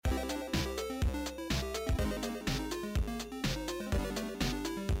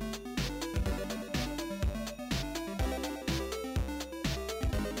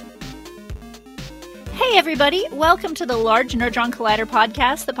Hey everybody, welcome to the Large Nerdron Collider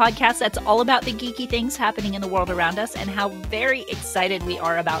podcast, the podcast that's all about the geeky things happening in the world around us and how very excited we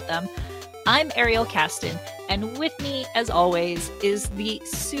are about them. I'm Ariel Caston, and with me, as always, is the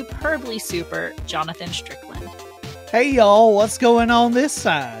superbly super Jonathan Strickland. Hey y'all, what's going on this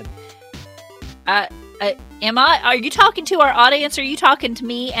side? Are you talking to our audience, or are you talking to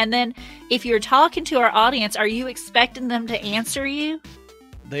me? And then, if you're talking to our audience, are you expecting them to answer you?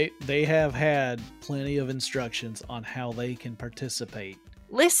 They have had plenty of instructions on how they can participate.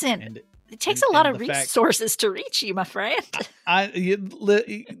 Listen, it takes a lot of resources to reach you, my friend. The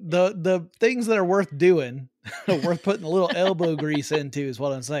things that are worth doing, worth putting a little elbow grease into, is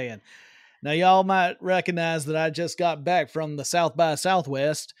what I'm saying. Now, y'all might recognize that I just got back from the South by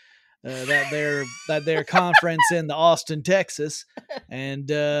Southwest, that their conference in the Austin, Texas,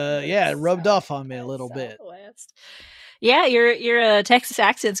 and it rubbed off on me a little bit. Yeah, your Texas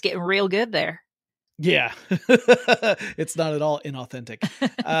accent's getting real good there. Yeah, it's not at all inauthentic.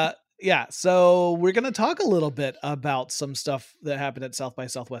 So we're going to talk a little bit about some stuff that happened at South by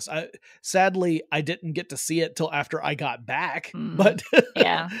Southwest. Sadly, I didn't get to see it till after I got back, but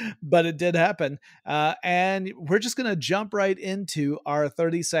it did happen. And we're just going to jump right into our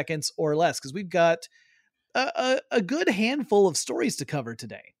 30 seconds or less, because we've got a good handful of stories to cover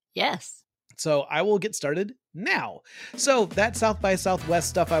today. Yes. So I will get started now. So that South by Southwest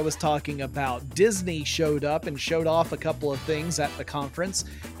stuff I was talking about, Disney showed up and showed off a couple of things at the conference,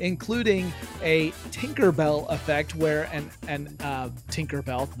 including a Tinkerbell effect where an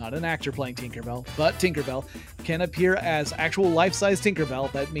Tinkerbell, not an actor playing Tinkerbell, but Tinkerbell, can appear as actual life-size Tinkerbell,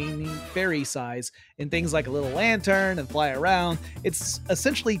 that meaning fairy size, in things like a little lantern and fly around. It's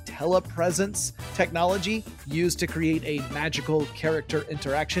essentially telepresence technology used to create a magical character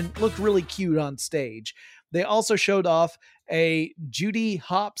interaction. Looked really cute on stage. They also showed off a Judy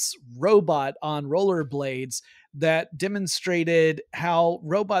Hopps robot on rollerblades that demonstrated how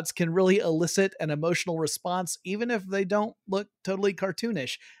robots can really elicit an emotional response, even if they don't look totally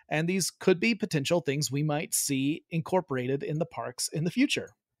cartoonish. And these could be potential things we might see incorporated in the parks in the future.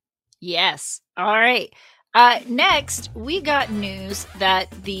 Yes. All right. Next, we got news that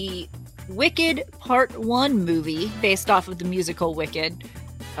the Wicked Part 1 movie, based off of the musical Wicked,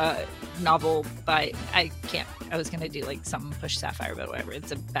 novel by, I was going to do like something Push Sapphire, but whatever.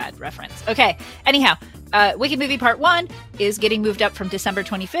 It's a bad reference. Okay. Anyhow, Wicked Movie Part 1 is getting moved up from December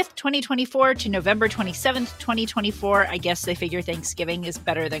 25th, 2024 to November 27th, 2024. I guess they figure Thanksgiving is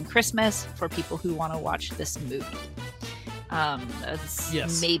better than Christmas for people who want to watch this movie.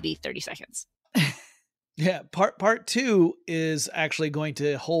 That's maybe 30 seconds. Yeah. Part 2 is actually going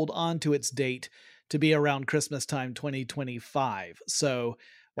to hold on to its date to be around Christmas time 2025. So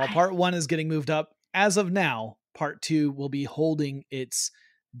while Part 1 is getting moved up, as of now, Part 2 will be holding its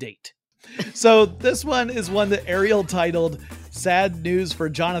date. So this one is one that Ariel titled Sad News for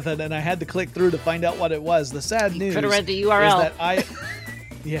Jonathan, and I had to click through to find out what it was. The sad news could have read the URL. Is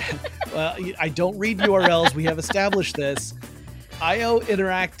that I don't read URLs. We have established this. IO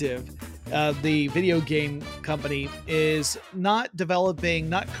Interactive, the video game company, is not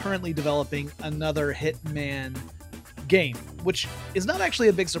currently developing another Hitman game, which is not actually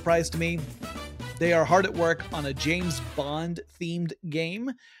a big surprise to me. They are hard at work on a James Bond themed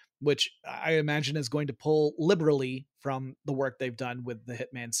game, which I imagine is going to pull liberally from the work they've done with the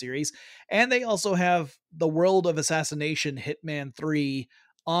Hitman series. And they also have the World of Assassination Hitman 3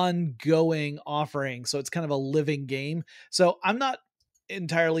 ongoing offering. So it's kind of a living game. So I'm not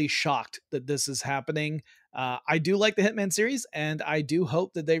entirely shocked that this is happening. I do like the Hitman series, and I do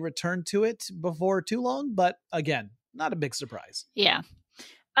hope that they return to it before too long. But again, not a big surprise. Yeah.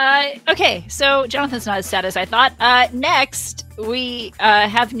 Okay, so Jonathan's not as sad as I thought. Next, we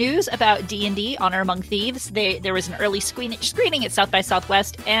have news about D&D Honor Among Thieves. There was an early screening at South by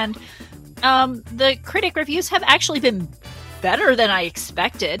Southwest, and the critic reviews have actually been better than I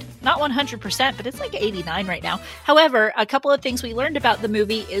expected. Not 100%, but it's like 89 right now. However, a couple of things we learned about the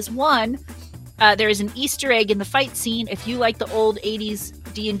movie is, one, there is an Easter egg in the fight scene. If you like the old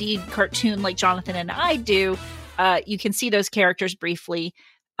 80s D&D cartoon like Jonathan and I do, you can see those characters briefly.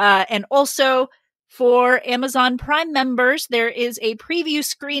 And also, for Amazon Prime members, there is a preview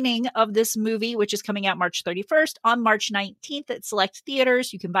screening of this movie, which is coming out March 31st. On March 19th at select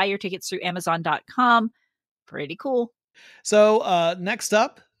theaters. You can buy your tickets through Amazon.com. Pretty cool. So next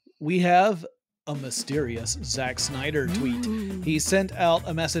up, we have a mysterious Zack Snyder tweet. He sent out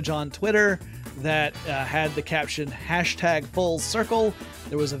a message on Twitter that had the caption #FullCircle.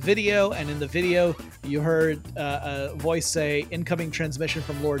 There was a video, and in the video, you heard a voice say, incoming transmission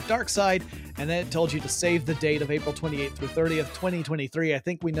from Lord Darkseid, and then it told you to save the date of April 28th through 30th, 2023. I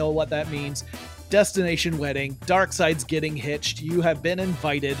think we know what that means. Destination wedding. Darkseid's getting hitched. You have been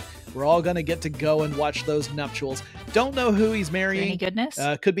invited. We're all going to get to go and watch those nuptials. Don't know who he's marrying. Any goodness?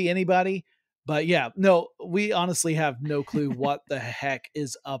 Could be anybody. But yeah, no, we honestly have no clue what the heck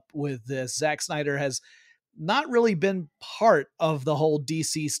is up with this. Zack Snyder has not really been part of the whole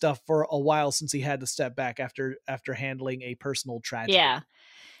DC stuff for a while, since he had to step back after handling a personal tragedy.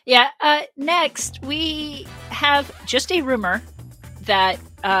 Yeah. Next, we have just a rumor that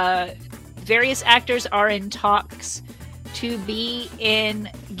various actors are in talks to be in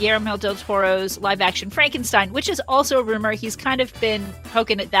Guillermo del Toro's live-action Frankenstein, which is also a rumor. He's kind of been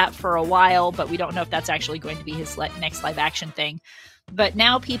poking at that for a while, but we don't know if that's actually going to be his next live-action thing. But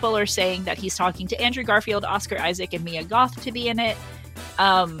now people are saying that he's talking to Andrew Garfield, Oscar Isaac, and Mia Goth to be in it.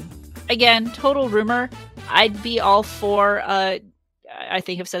 Again, total rumor. I'd be all for, I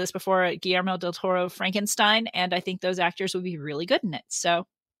think I've said this before, Guillermo del Toro Frankenstein, and I think those actors would be really good in it. So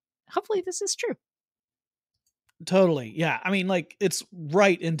hopefully this is true. Totally. Yeah. I mean, like, it's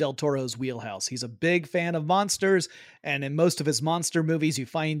right in Del Toro's wheelhouse. He's a big fan of monsters. And in most of his monster movies, you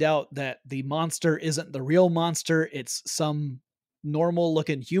find out that the monster isn't the real monster. It's some normal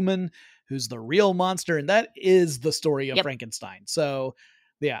looking human who's the real monster. And that is the story of Frankenstein. So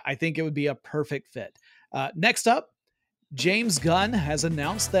yeah, I think it would be a perfect fit. Next up, James Gunn has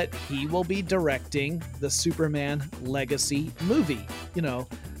announced that he will be directing the Superman Legacy movie. You know,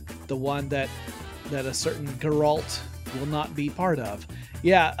 the one that a certain Geralt will not be part of.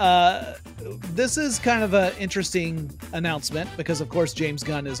 Yeah, this is kind of an interesting announcement because, of course, James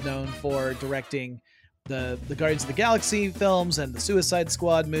Gunn is known for directing the Guardians of the Galaxy films and the Suicide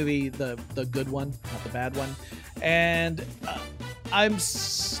Squad movie, the good one, not the bad one. And I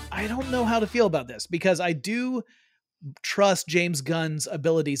don't know how to feel about this, because I do trust James Gunn's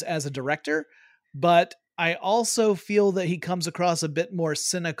abilities as a director, but I also feel that he comes across a bit more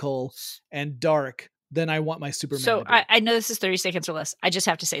cynical and dark than I want my Superman to be. I know this is 30 seconds or less. I just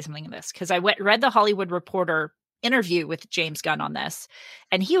have to say something in this, because I read the Hollywood Reporter interview with James Gunn on this,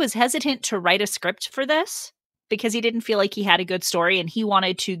 and he was hesitant to write a script for this because he didn't feel like he had a good story, and he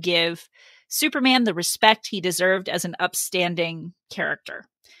wanted to give Superman the respect he deserved as an upstanding character.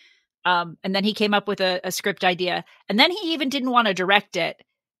 And then he came up with a script idea, and then he even didn't want to direct it.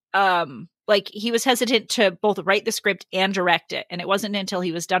 Like, he was hesitant to both write the script and direct it. And it wasn't until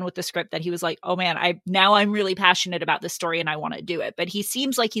he was done with the script that he was like, oh man, I'm really passionate about this story and I want to do it. But he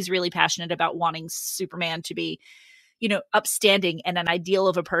seems like he's really passionate about wanting Superman to be, you know, upstanding and an ideal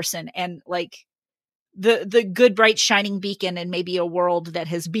of a person, and like the good, bright, shining beacon in maybe a world that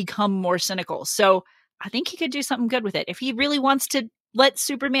has become more cynical. So I think he could do something good with it. If he really wants to let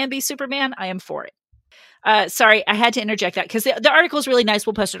Superman be Superman, I am for it. Sorry, I had to interject that because the article is really nice.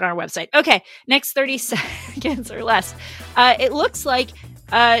 We'll post it on our website. Okay, next 30 seconds or less. It looks like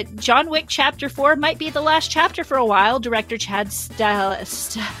John Wick Chapter 4 might be the last chapter for a while. Director Chad Stahelski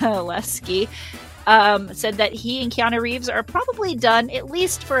said that he and Keanu Reeves are probably done, at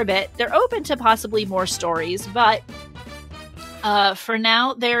least for a bit. They're open to possibly more stories, but for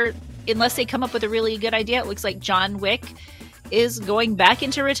now, unless they come up with a really good idea, it looks like John Wick is going back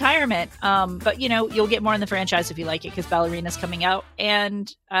into retirement. But, you know, you'll get more in the franchise if you like it, because Ballerina's coming out,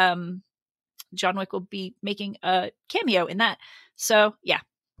 and John Wick will be making a cameo in that. So, yeah.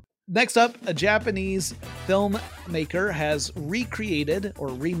 Next up, a Japanese filmmaker has recreated or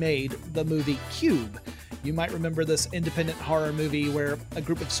remade the movie Cube. You might remember this independent horror movie where a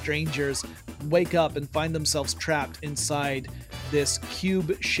group of strangers wake up and find themselves trapped inside this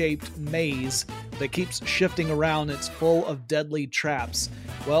cube-shaped maze that keeps shifting around. It's full of deadly traps.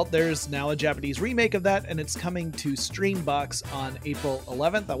 Well, there's now a Japanese remake of that, and it's coming to Streambox on April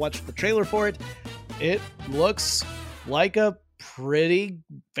 11th. I watched the trailer for it. It looks like a pretty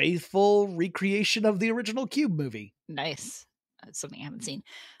faithful recreation of the original Cube movie. Nice. That's something I haven't seen.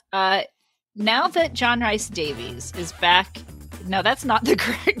 Now that John Rhys Davies is back, no, that's not the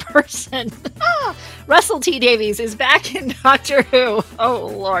correct person. Russell T. Davies is back in Doctor Who. Oh,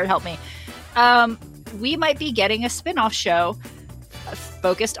 Lord, help me. We might be getting a spin-off show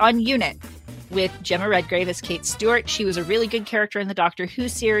focused on UNIT with Gemma Redgrave as Kate Stewart. She was a really good character in the Doctor Who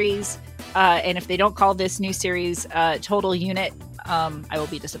series. And if they don't call this new series Total UNIT, I will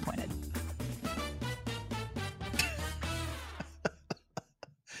be disappointed.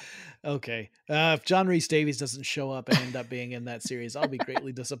 Okay. If John Rhys Davies doesn't show up and end up being in that series, I'll be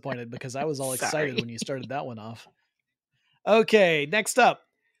greatly disappointed, because I was all excited when you started that one off. Okay, next up.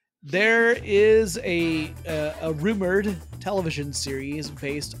 There is a rumored television series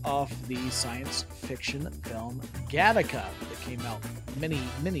based off the science fiction film Gattaca that came out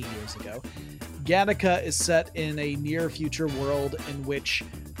many years ago. Gattaca is set in a near future world in which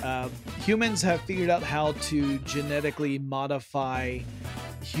humans have figured out how to genetically modify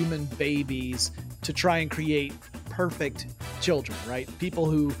human babies to try and create perfect children, right? People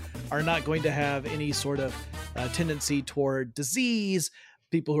who are not going to have any sort of tendency toward disease,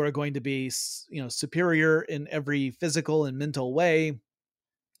 people who are going to be, superior in every physical and mental way.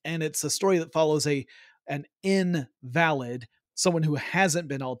 And it's a story that follows an invalid, someone who hasn't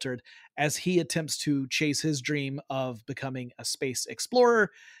been altered, as he attempts to chase his dream of becoming a space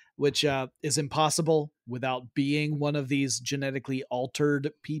explorer, which is impossible without being one of these genetically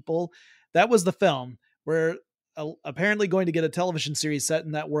altered people. That was the film. We're apparently going to get a television series set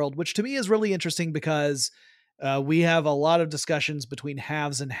in that world, which to me is really interesting because we have a lot of discussions between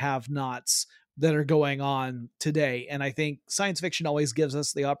haves and have-nots that are going on today. And I think science fiction always gives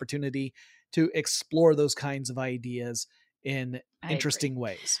us the opportunity to explore those kinds of ideas in interesting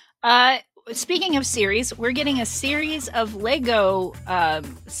ways. Speaking of series, we're getting a series of Lego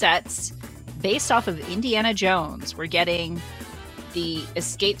sets based off of Indiana Jones. We're getting the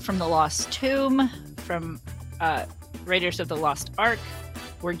Escape from the Lost Tomb from Raiders of the Lost Ark.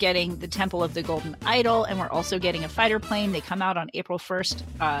 We're getting the Temple of the Golden Idol, and we're also getting a fighter plane. They come out on April 1st.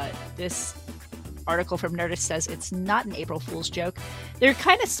 This article from Nerdist says it's not an April Fool's joke. They're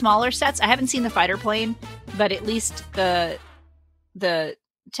kind of smaller sets. I haven't seen the fighter plane, but at least the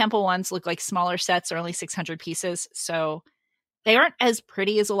Temple ones look like smaller sets, are only 600 pieces. So they aren't as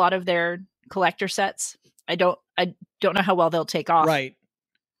pretty as a lot of their collector sets. I don't know how well they'll take off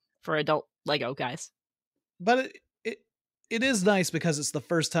for adult Lego guys. But it is nice because it's the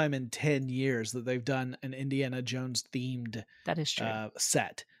first time in 10 years that they've done an Indiana Jones themed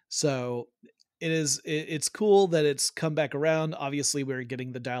set. So it's cool that it's come back around. Obviously, we're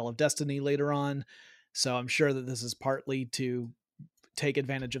getting the Dial of Destiny later on, so I'm sure that this is partly to take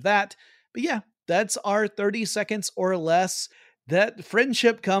advantage of that. But yeah, that's our 30 seconds or less. That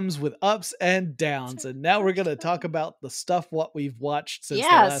friendship comes with ups and downs, and now we're going to talk about the stuff what we've watched since the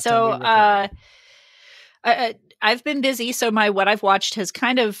last time we recorded. I've been busy, so what I've watched has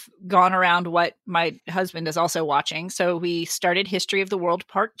kind of gone around what my husband is also watching. So we started History of the World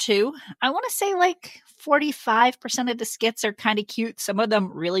Part 2. I want to say like 45% of the skits are kind of cute. Some of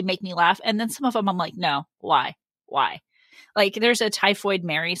them really make me laugh. And then some of them I'm like, no, why? Like there's a Typhoid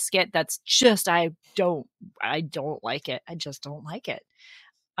Mary skit that's just, I don't like it. I just don't like it.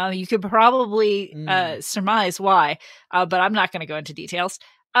 You could probably surmise why, but I'm not going to go into details.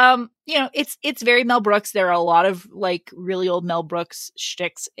 It's very Mel Brooks. There are a lot of like really old Mel Brooks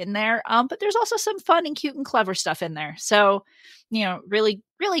shticks in there. But there's also some fun and cute and clever stuff in there. So, really,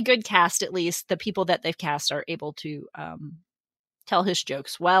 really good cast. At least the people that they've cast are able to tell his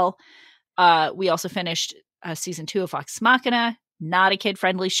jokes well. We also finished season 2 of Vox Machina. Not a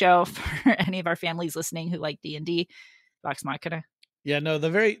kid-friendly show for any of our families listening who like D&D. Vox Machina. Yeah, no, the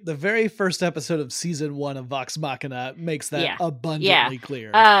very first episode of season 1 of Vox Machina makes that abundantly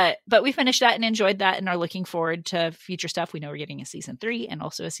clear. But we finished that and enjoyed that and are looking forward to future stuff. We know we're getting a season 3 and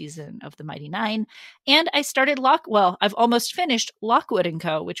also a season of the Mighty Nine. And I started I've almost finished Lockwood &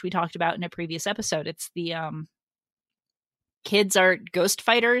 Co., which we talked about in a previous episode. It's the kids are ghost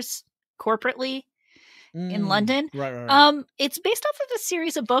fighters corporately in London. Right. It's based off of a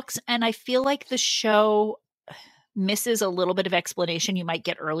series of books, and I feel like the show misses a little bit of explanation you might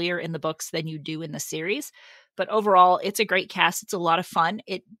get earlier in the books than you do in the series. But overall, it's a great cast. It's a lot of fun.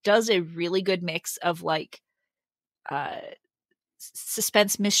 It does a really good mix of like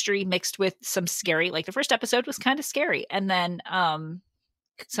suspense mystery mixed with some scary. Like the first episode was kind of scary, and then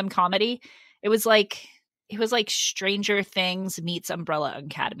some comedy. It was like Stranger Things meets Umbrella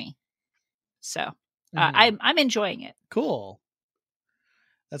Academy. So I'm enjoying it. Cool.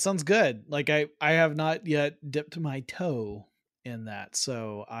 That sounds good. Like I have not yet dipped my toe in that.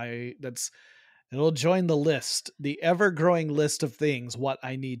 So it'll join the list, the ever-growing list of things what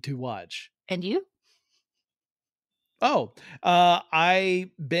I need to watch. And you?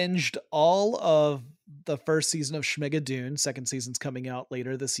 I binged all of the first season of Schmigadoon. Second season's coming out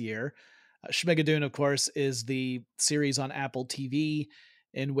later this year. Schmigadoon, of course, is the series on Apple TV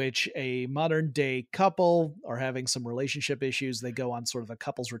in which a modern day couple are having some relationship issues. They go on sort of a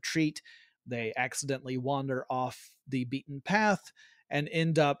couples retreat. They accidentally wander off the beaten path and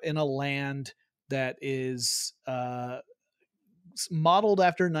end up in a land that is modeled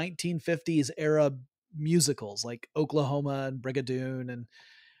after 1950s era musicals like Oklahoma and Brigadoon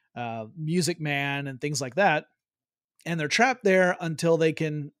and Music Man and things like that. and they're trapped there until they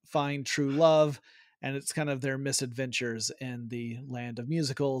can find true love. And it's kind of their misadventures in the land of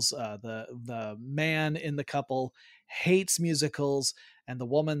musicals. The man in the couple hates musicals, and the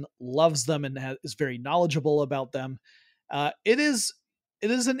woman loves them and is very knowledgeable about them. It is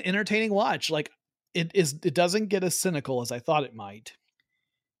an entertaining watch. Like it doesn't get as cynical as I thought it might.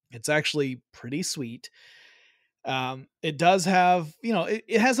 It's actually pretty sweet. It does have,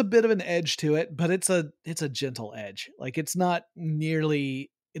 it has a bit of an edge to it, but it's a gentle edge. Like it's not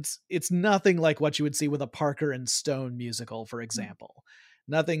nearly, it's nothing like what you would see with a Parker and Stone musical, for example.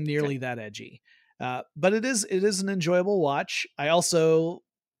 Nothing nearly that edgy. But it is an enjoyable watch. I also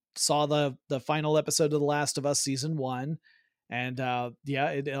saw the final episode of The Last of Us season 1. And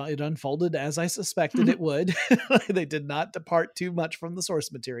it unfolded as I suspected it would. They did not depart too much from the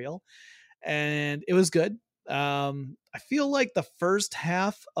source material, and it was good. I feel like the first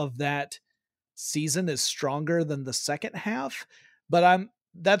half of that season is stronger than the second half, but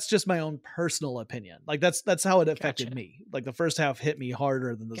that's just my own personal opinion. Like that's how it affected me. Like the first half hit me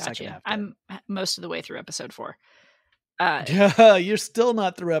harder than the second half did. I'm most of the way through episode 4. You're still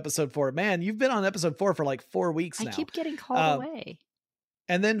not through episode 4. Man, you've been on episode 4 for like 4 weeks now. I keep getting called away.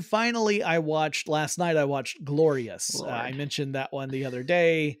 And then finally, last night I watched Glorious. I mentioned that one the other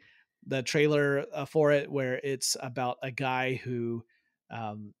day. The trailer for it, where it's about a guy who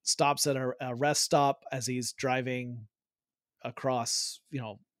stops at a rest stop as he's driving across,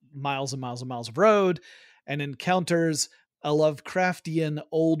 miles and miles and miles of road, and encounters a Lovecraftian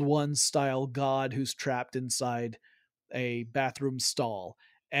Old One style god who's trapped inside a bathroom stall.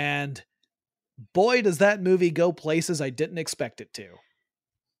 And boy, does that movie go places I didn't expect it to.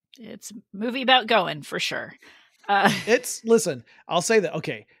 It's a movie about going, for sure. Listen, I'll say that.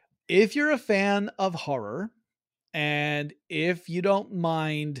 Okay. If you're a fan of horror, and if you don't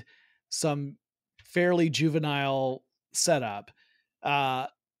mind some fairly juvenile setup, and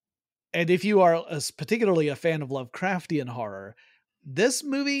if you are particularly a fan of Lovecraftian horror, this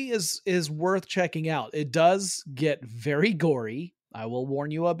movie is worth checking out. It does get very gory. I will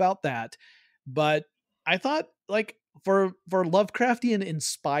warn you about that. But I thought, like, for Lovecraftian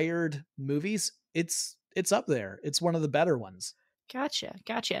inspired movies, it's up there. It's one of the better ones. Gotcha.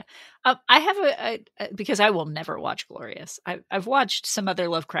 I have because I will never watch Glorious. I've watched some other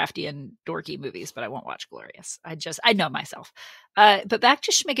Lovecraftian dorky movies, but I won't watch Glorious. I know myself. But back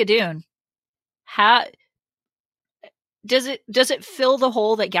to Schmigadoon. How does it fill the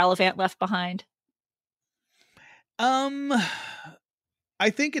hole that Gallivant left behind? I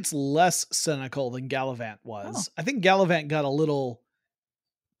think it's less cynical than Gallivant was. I think Gallivant got a little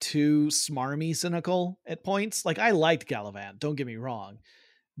too smarmy cynical at points. Like, I liked Gallivant, don't get me wrong,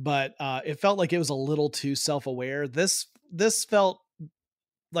 but it felt like it was a little too self-aware. This felt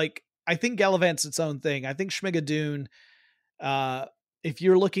like, I think Gallivant's its own thing. I think Schmigadoon, if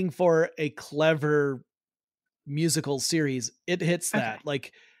you're looking for a clever musical series, it hits that. Okay.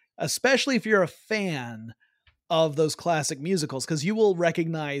 Like, especially if you're a fan of those classic musicals, because you will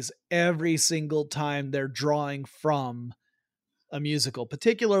recognize every single time they're drawing from a musical,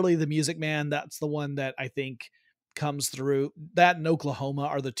 particularly The Music Man. That's the one that I think comes through. That and Oklahoma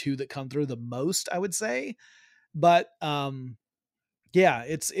are the two that come through the most, I would say. But yeah,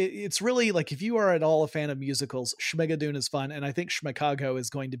 it's really, like, if you are at all a fan of musicals, Schmigadoon is fun, and I think Schmicago is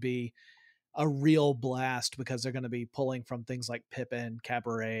going to be a real blast, because they're going to be pulling from things like Pippin,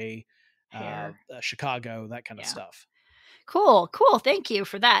 Cabaret, Chicago, that kind of stuff. Cool. Thank you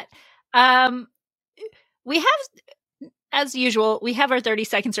for that. We have, as usual, we have our 30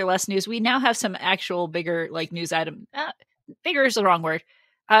 seconds or less news. We now have some actual bigger, like, news item. Bigger is the wrong word.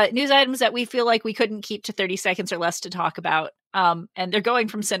 News items that we feel like we couldn't keep to 30 seconds or less to talk about. And they're going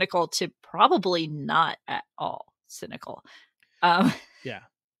from cynical to probably not at all cynical. Yeah.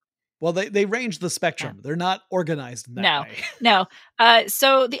 Well, they range the spectrum. Yeah. They're not organized in that way. No.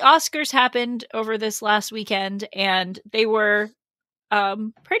 So the Oscars happened over this last weekend, and they were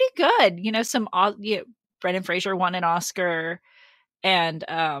pretty good. Brendan Fraser won an Oscar, and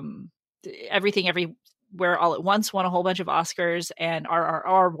Everything Everywhere All at Once won a whole bunch of Oscars, and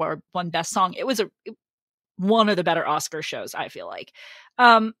RRR won Best Song. It was one of the better Oscar shows, I feel like.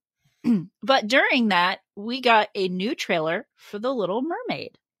 But during that, we got a new trailer for The Little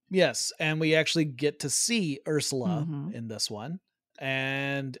Mermaid. Yes, and we actually get to see Ursula in this one.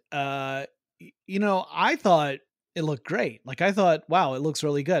 And, I thought it looked great. Like, I thought, wow, it looks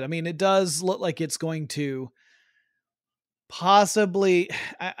really good. I mean, it does look like it's going to possibly,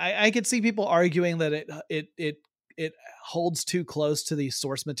 I could see people arguing that it holds too close to the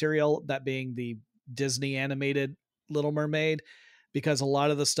source material, that being the Disney animated Little Mermaid. because a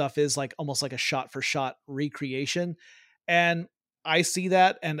lot of the stuff is like almost like a shot for shot recreation. And I see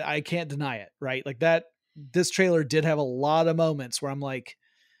that and I can't deny it, right? Like that, this trailer did have a lot of moments where I'm like,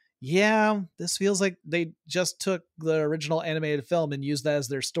 yeah, this feels like they just took the original animated film and used that as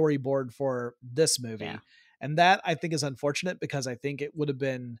their storyboard for this movie. Yeah. And that I think is unfortunate, because I think it would have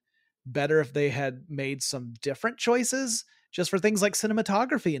been better if they had made some different choices just for things like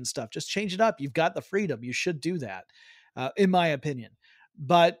cinematography and stuff. Just change it up. You've got the freedom. You should do that, in my opinion.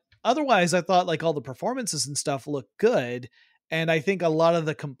 But otherwise, I thought like all the performances and stuff look good. And I think a lot of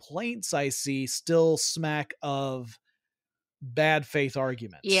the complaints I see still smack of bad faith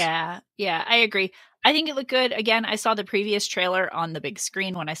arguments. Yeah, I agree. I think it looked good. Again, I saw the previous trailer on the big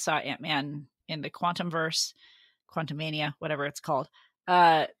screen when I saw Ant-Man in the Quantumverse, Quantumania, whatever it's called.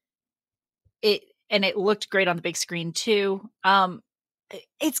 It looked great on the big screen too.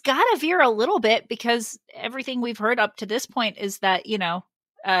 It's got to veer a little bit, because everything we've heard up to this point is that,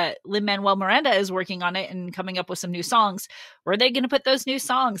 Lin-Manuel Miranda is working on it and coming up with some new songs. Where are they going to put those new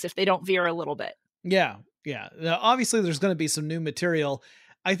songs if they don't veer a little bit? Yeah. Now, obviously, there's going to be some new material.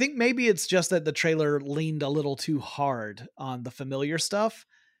 I think maybe it's just that the trailer leaned a little too hard on the familiar stuff.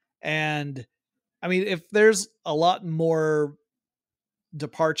 And I mean, if there's a lot more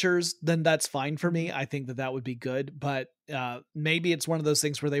departures, then that's fine for me. I think that would be good. But maybe it's one of those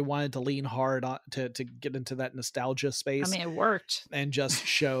things where they wanted to lean hard on to get into that nostalgia space. I mean, it worked. And just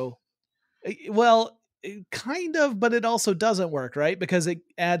show, well, kind of, but it also doesn't work, right? Because it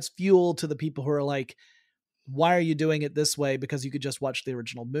adds fuel to the people who are like, why are you doing it this way? Because you could just watch the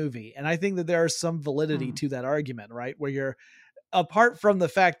original movie. And I think that there is some validity to that argument, right? Where you're, apart from the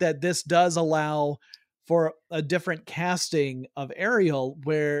fact that this does allow for a different casting of Ariel,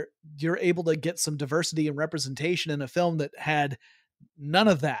 where you're able to get some diversity and representation in a film that had none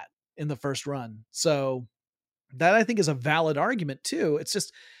of that in the first run. So that I think is a valid argument too. It's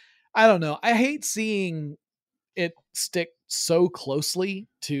just, I don't know. I hate seeing it stick so closely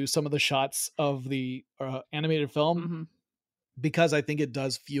to some of the shots of the animated film, because I think it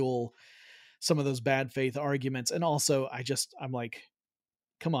does fuel some of those bad faith arguments. And also I'm like,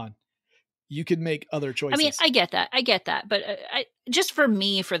 come on, you could make other choices. I mean, I get that. But just for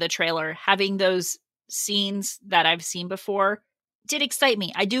me, for the trailer, having those scenes that I've seen before did excite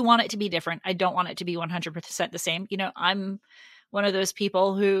me. I do want it to be different. I don't want it to be 100% the same. I'm one of those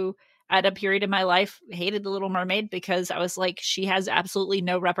people who at a period in my life hated The Little Mermaid, because I was like, she has absolutely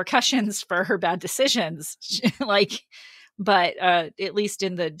no repercussions for her bad decisions. But at least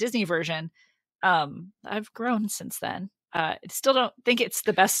in the Disney version, I've grown since then. I still don't think it's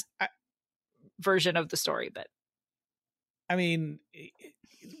the best version of the story, but I mean,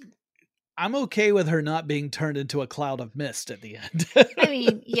 I'm okay with her not being turned into a cloud of mist at the end. I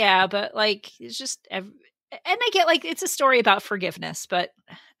mean, yeah, but like, it's just, and I get like, it's a story about forgiveness, but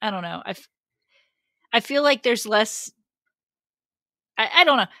I don't know. I feel like there's less, I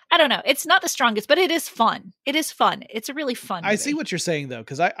don't know. It's not the strongest, but it is fun. It's a really fun movie. I see what you're saying though,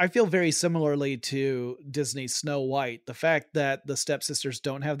 because I feel very similarly to Disney's Snow White. The fact that the stepsisters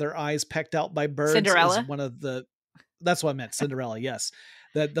don't have their eyes pecked out by birds Cinderella? is one of the, that's what I meant. Cinderella. Yes.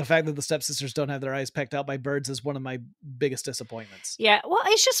 That the fact that the stepsisters don't have their eyes pecked out by birds is one of my biggest disappointments. Yeah. Well,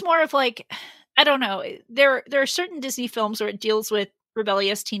 it's just more of like, I don't know. There are certain Disney films where it deals with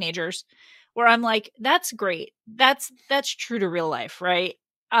rebellious teenagers where I'm like, that's great. That's true to real life. Right.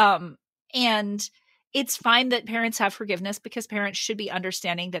 And it's fine that parents have forgiveness, because parents should be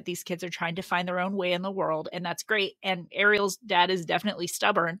understanding that these kids are trying to find their own way in the world. And that's great. And Ariel's dad is definitely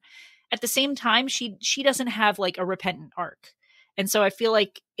stubborn. At the same time, she doesn't have like a repentant arc. And so I feel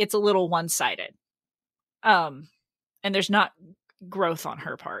like it's a little one-sided. And there's not growth on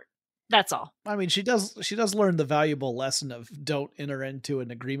her part. That's all. I mean, she does learn the valuable lesson of don't enter into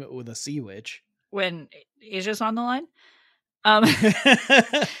an agreement with a sea witch. When Asia's on the line?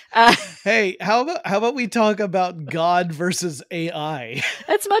 Hey, how about we talk about God versus AI?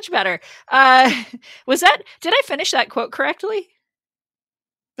 That's much better. Did I finish that quote correctly?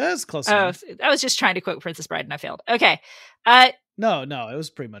 That's close enough. I was just trying to quote Princess Bride and I failed. Okay. No, it was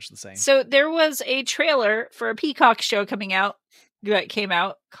pretty much the same. So there was a trailer for a Peacock show that came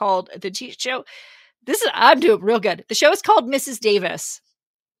out called The Show. I'm doing real good. The show is called Mrs. Davis.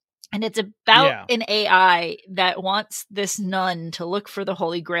 And it's about an AI that wants this nun to look for the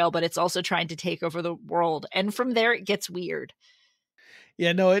Holy Grail, but it's also trying to take over the world. And from there, it gets weird.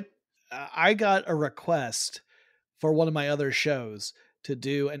 Yeah, no, I got a request for one of my other shows to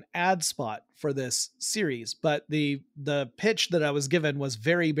do an ad spot for this series, but the pitch that I was given was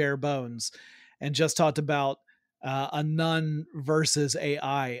very bare bones and just talked about a nun versus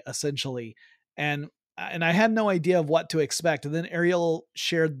AI essentially. And and I had no idea of what to expect. And then Ariel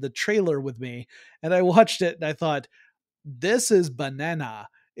shared the trailer with me, and I watched it, and I thought, this is banana.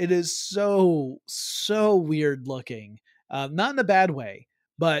 It is so weird looking. Not in a bad way,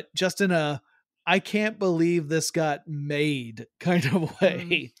 but just in a I can't believe this got made kind of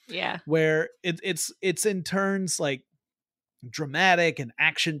way, Yeah. where it's in turns like dramatic and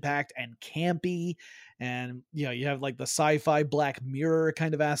action packed and campy. And you have like the sci-fi Black Mirror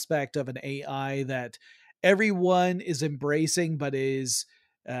kind of aspect of an AI that everyone is embracing, but is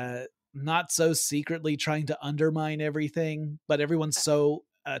uh not so secretly trying to undermine everything, but everyone's so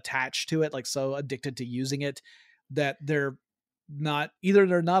attached to it, like so addicted to using it, that they're not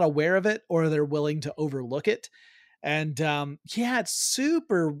aware of it, or they're willing to overlook it. And yeah, it's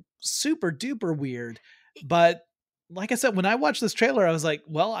super duper weird. But like I said, when I watched this trailer, I was like,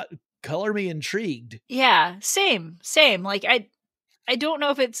 well, color me intrigued. Yeah, same. Like I don't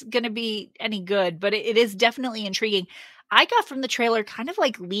know if it's going to be any good, but it is definitely intriguing. I got from the trailer kind of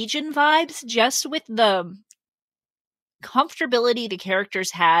like Legion vibes, just with the comfortability the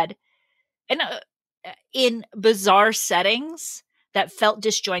characters had and in bizarre settings that felt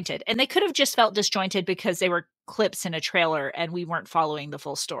disjointed. And they could have just felt disjointed because they were clips in a trailer and we weren't following the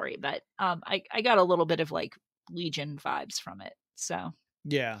full story. But I got a little bit of like Legion vibes from it. So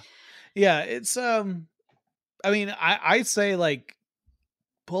Yeah. It's I mean, I say like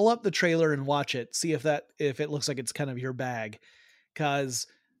pull up the trailer and watch it, see if it looks like it's kind of your bag. Cause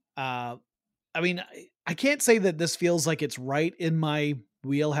I mean, I can't say that this feels like it's right in my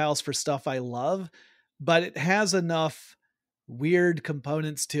wheelhouse for stuff I love, but it has enough weird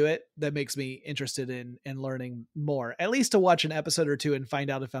components to it that makes me interested in learning more, at least to watch an episode or two and find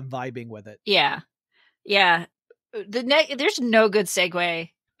out if I'm vibing with it. yeah. There's no good segue.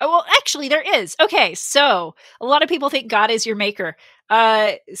 Oh, well, actually, there is. Okay, so a lot of people think God is your maker.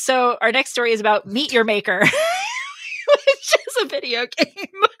 So our next story is about Meet Your Maker, which is a video game.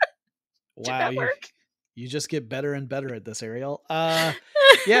 Wow, you just get better and better at this, Ariel.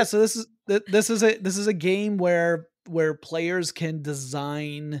 Yeah. So this is a game where players can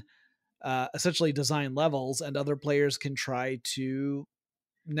design, essentially design levels, and other players can try to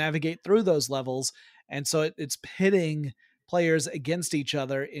navigate through those levels. And so it's pitting players against each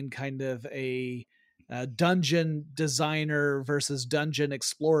other in kind of a dungeon designer versus dungeon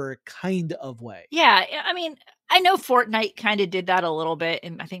explorer kind of way. Yeah, I mean, I know Fortnite kind of did that a little bit,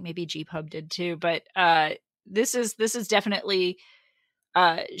 and I think maybe Gpub did too. But this is definitely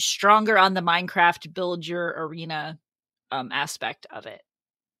stronger on the Minecraft build your arena aspect of it.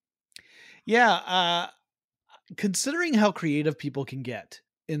 Yeah, considering how creative people can get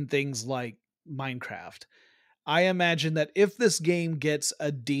in things like Minecraft, I imagine that if this game gets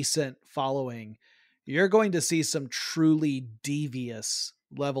a decent following, you're going to see some truly devious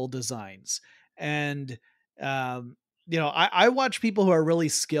level designs. And, I watch people who are really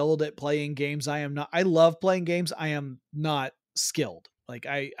skilled at playing games. I love playing games. I am not skilled. Like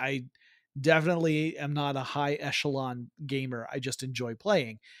I definitely am not a high echelon gamer. I just enjoy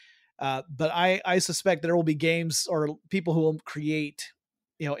playing. But I suspect there will be games or people who will create,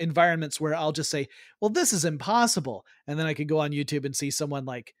 environments where I'll just say, well, this is impossible. And then I could go on YouTube and see someone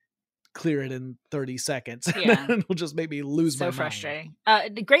like clear it in 30 seconds. Yeah. And it'll just make me lose my mind. So frustrating.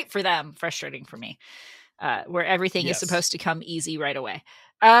 Great for them, frustrating for me. Where everything is supposed to come easy right away.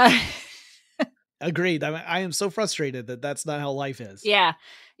 Agreed. I am so frustrated that that's not how life is. Yeah.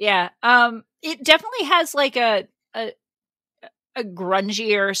 It definitely has like a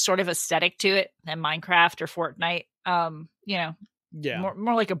grungier sort of aesthetic to it than Minecraft or Fortnite.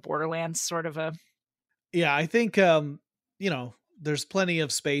 More like a Borderlands sort of a. Yeah, I think there's plenty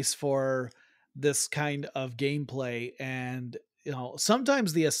of space for this kind of gameplay, and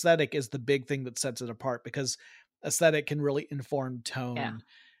sometimes the aesthetic is the big thing that sets it apart, because aesthetic can really inform tone. Yeah.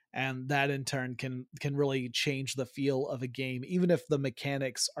 And that in turn can really change the feel of a game, even if the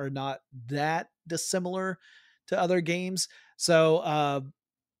mechanics are not that dissimilar to other games. So I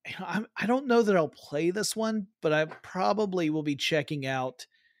don't know that I'll play this one, but I probably will be checking out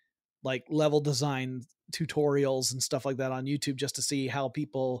like level design tutorials and stuff like that on YouTube, just to see how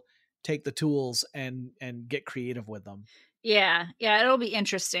people take the tools and get creative with them. Yeah, it'll be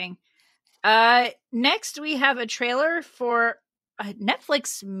interesting. Next we have a trailer for a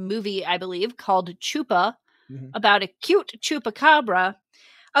Netflix movie, I believe, called Chupa, about a cute chupacabra.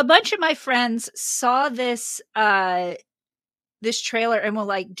 A bunch of my friends saw this this trailer and were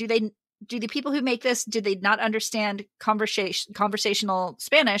like, do the people who make this, did they not understand conversational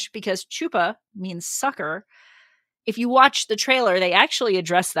Spanish, because chupa means sucker? If you watch the trailer, they actually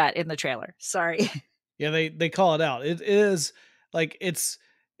address that in the trailer. Sorry. Yeah, they call it out. It is like it's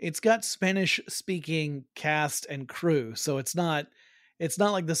it's got Spanish speaking cast and crew, so it's not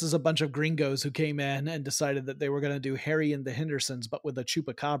like this is a bunch of gringos who came in and decided that they were going to do Harry and the Hendersons but with a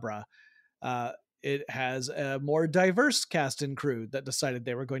chupacabra. uh it has a more diverse cast and crew that decided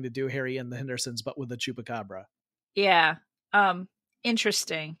they were going to do Harry and the Hendersons but with a chupacabra. Yeah.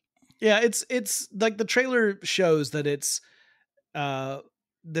 Interesting. Yeah, it's like the trailer shows that it's uh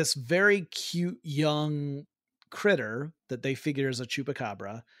this very cute young critter that they figure is a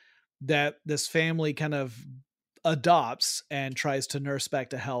chupacabra that this family kind of adopts and tries to nurse back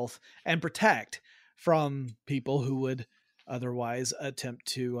to health and protect from people who would otherwise attempt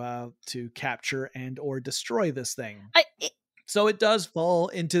to capture and or destroy this thing. So it does fall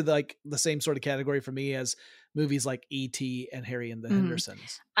into like the same sort of category for me as movies like E.T. and Harry and the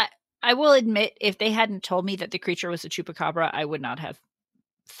Hendersons. I will admit, if they hadn't told me that the creature was a chupacabra, I would not have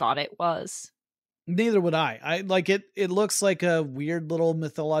thought it was. Neither would I. I like it. It looks like a weird little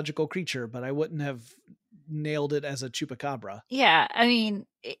mythological creature, but I wouldn't have nailed it as a chupacabra. Yeah, I mean,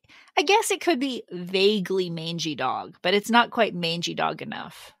 I guess it could be vaguely mangy dog, but it's not quite mangy dog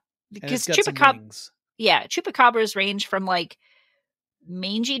enough. Because chupacabras, chupacabras range from like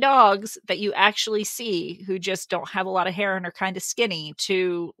mangy dogs that you actually see who just don't have a lot of hair and are kind of skinny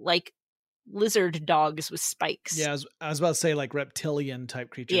to like lizard dogs with spikes. Yeah, I was about to say like reptilian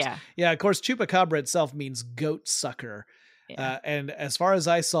type creatures. Yeah. Yeah, of course, chupacabra itself means goat sucker. Yeah. And as far as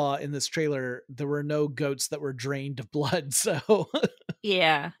I saw in this trailer, there were no goats that were drained of blood. So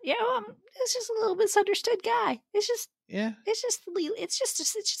yeah, it's just a little misunderstood guy. It's just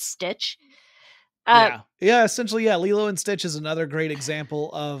Stitch. Yeah. Essentially, yeah. Lilo and Stitch is another great example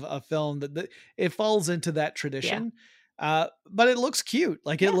of a film that it falls into that tradition. Yeah. But it looks cute.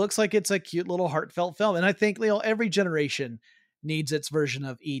 Like it looks like it's a cute little heartfelt film. And I think every generation needs its version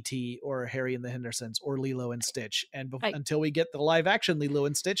of E.T. or Harry and the Hendersons or Lilo and Stitch. And until we get the live action Lilo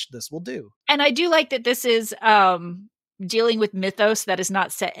and Stitch, this will do. And I do like that this is dealing with mythos that is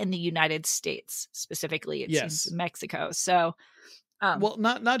not set in the United States specifically. It seems Mexico. So well,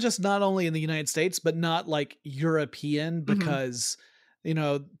 not only in the United States, but not like European, because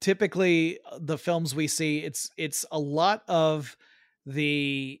typically the films we see, it's a lot of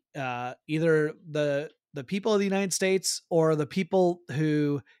the either the people of the United States or the people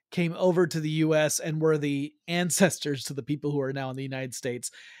who came over to the US and were the ancestors to the people who are now in the United States.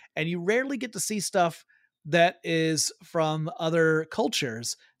 And you rarely get to see stuff that is from other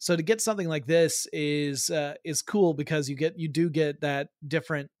cultures. So to get something like this is cool because you do get that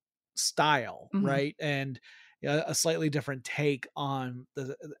different style, right? And a slightly different take on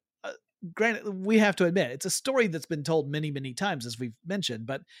the granted, we have to admit it's a story that's been told many, many times, as we've mentioned,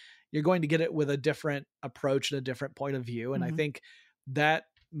 but you're going to get it with a different approach and a different point of view. And I think that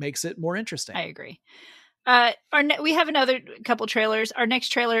makes it more interesting. I agree. We have another couple trailers. Our next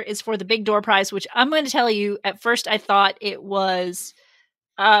trailer is for the Big Door Prize, which I'm going to tell you, at first I thought it was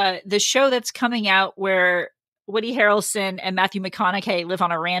the show that's coming out where Woody Harrelson and Matthew McConaughey live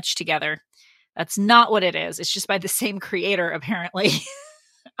on a ranch together. That's not what it is. It's just by the same creator, apparently.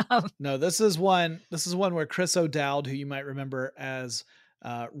 No, this is one where Chris O'Dowd, who you might remember as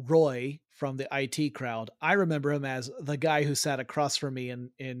Roy from the IT Crowd. I remember him as the guy who sat across from me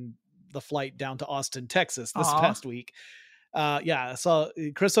in the flight down to Austin, Texas this past week. I saw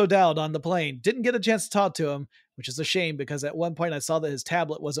Chris O'Dowd on the plane. Didn't get a chance to talk to him, which is a shame because at one point I saw that his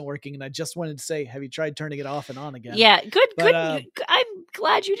tablet wasn't working and I just wanted to say, have you tried turning it off and on again? Yeah, good. I'm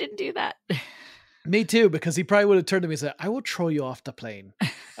glad you didn't do that. Me too, because he probably would have turned to me and said, I will throw you off the plane.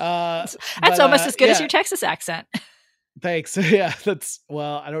 That's almost as good as your Texas accent. Thanks. Yeah,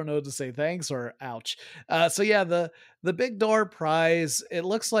 I don't know what to say, thanks or ouch. The Big Door Prize, it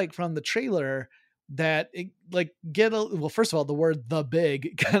looks like from the trailer that first of all, the word "the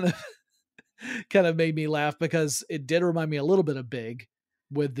big" kind of made me laugh because it did remind me a little bit of Big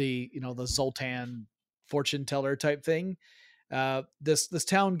with the the Zoltan fortune teller type thing. This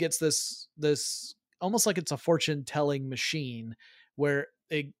town gets this almost like it's a fortune telling machine where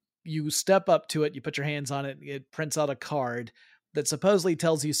you step up to it, you put your hands on it, it prints out a card that supposedly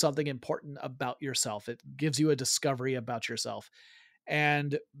tells you something important about yourself. It gives you a discovery about yourself.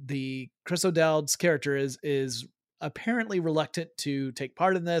 And the Chris O'Dowd's character is apparently reluctant to take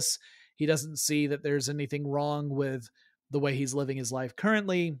part in this. He doesn't see that there's anything wrong with the way he's living his life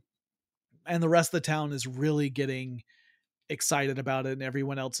currently. And the rest of the town is really getting excited about it, and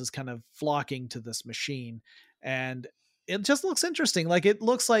everyone else is kind of flocking to this machine. And it just looks interesting. Like it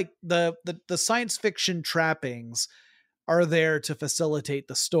looks like the science fiction trappings are there to facilitate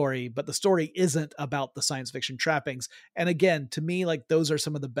the story, but the story isn't about the science fiction trappings. And again, to me, like those are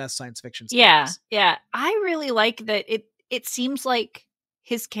some of the best science fiction stories. Yeah. I really like that. It seems like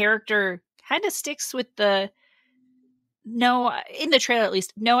his character kind of sticks with the no, in the trailer at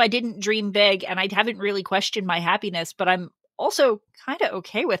least, no, I didn't dream big and I haven't really questioned my happiness, but I'm also kind of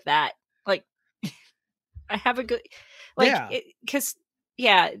okay with that. Like, I have a good, like, Yeah. because,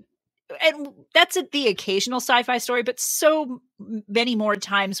 yeah, and that's the occasional sci-fi story, but so many more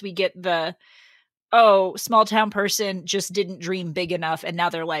times we get the, oh, small town person just didn't dream big enough and now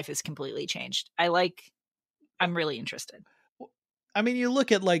their life is completely changed. I'm really interested. I mean, you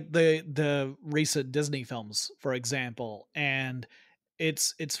look at like the recent Disney films, for example, and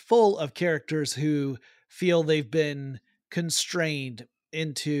it's full of characters who feel they've been constrained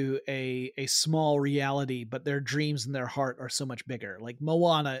into a small reality, but their dreams and their heart are so much bigger. Like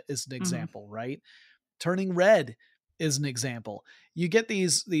Moana is an example, right? Turning Red is an example. You get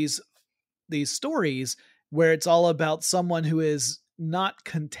these stories where it's all about someone who is not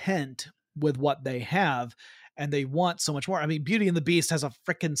content with what they have and they want so much more. I mean, Beauty and the Beast has a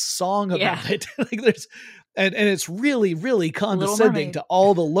freaking song about it. Like there's and it's really, really condescending to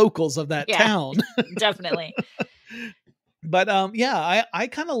all the locals of that town. Definitely. But yeah, I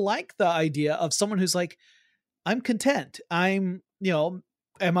kind of like the idea of someone who's like, I'm content. I'm,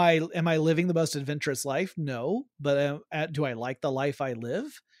 am I living the most adventurous life? No, but do I like the life I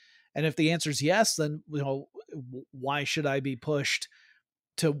live? And if the answer is yes, then why should I be pushed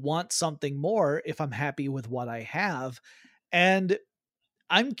to want something more if I'm happy with what I have? And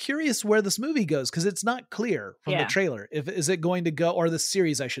I'm curious where this movie goes because it's not clear from the trailer. Is it going to go, or the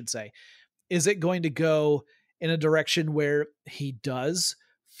series, I should say, is it going to go in a direction where he does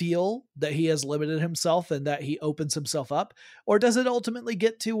feel that he has limited himself and that he opens himself up? Or does it ultimately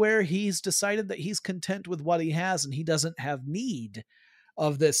get to where he's decided that he's content with what he has and he doesn't have need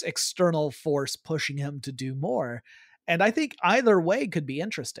of this external force pushing him to do more? And I think either way could be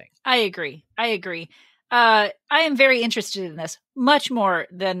interesting. I agree. I am very interested in this, much more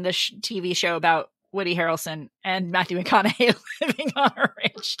than the TV show about Woody Harrelson and Matthew McConaughey living on a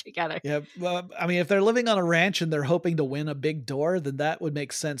ranch together. Yeah, well, I mean, if they're living on a ranch and they're hoping to win a big door, then that would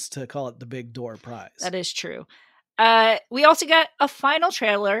make sense to call it the Big Door Prize. That is true. We also got a final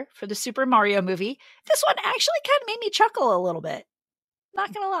trailer for the Super Mario movie. This one actually kind of made me chuckle a little bit.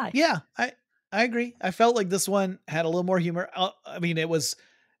 Not gonna lie. Yeah, I agree. I felt like this one had a little more humor. I mean, it was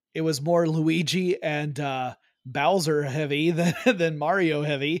more Luigi and Bowser heavy than Mario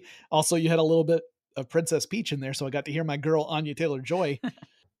heavy. Also, you had a little bit of Princess Peach in there, so I got to hear my girl Anya Taylor-Joy.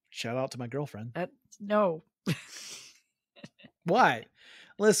 Shout out to my girlfriend. No. Why?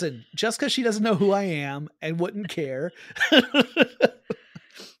 Listen, just because she doesn't know who I am and wouldn't care.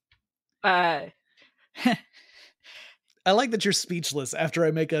 I like that you're speechless after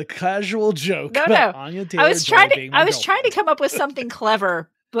I make a casual joke about Anya Taylor-Joy. I was trying to come up with something clever,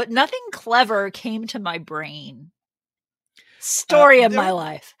 but nothing clever came to my brain. Story of my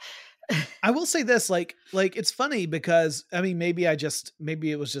life. I will say this, like it's funny because I mean maybe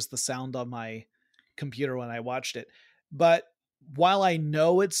it was just the sound on my computer when I watched it, but while I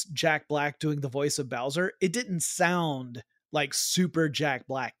know it's Jack Black doing the voice of Bowser, it didn't sound like super Jack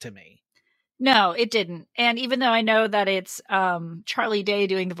Black to me. No, it didn't. And even though I know that it's Charlie Day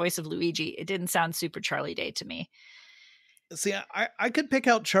doing the voice of Luigi, it didn't sound super Charlie Day to me. See, I could pick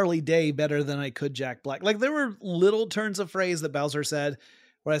out Charlie Day better than I could Jack Black. Like there were little turns of phrase that Bowser said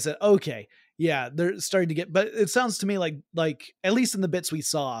where I said, okay, yeah, they're starting to get, but it sounds to me like at least in the bits we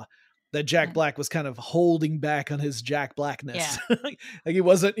saw that Jack Black was kind of holding back on his Jack Blackness. Yeah. Like he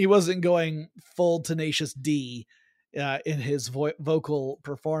wasn't going full Tenacious D in his vocal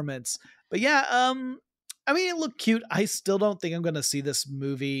performance. But yeah, I mean, it looked cute. I still don't think I'm going to see this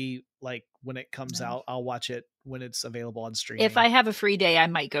movie like when it comes out. I'll watch it when it's available on streaming. If I have a free day, I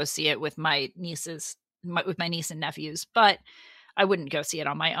might go see it with my niece and nephews, but I wouldn't go see it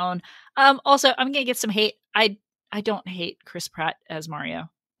on my own. Also, I'm going to get some hate. I don't hate Chris Pratt as Mario.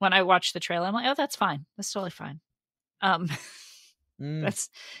 When I watch the trailer, I'm like, oh, that's fine. That's totally fine. That's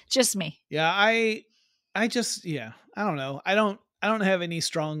just me. Yeah, I don't know. I don't have any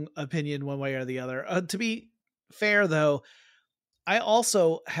strong opinion one way or the other. To be fair though, I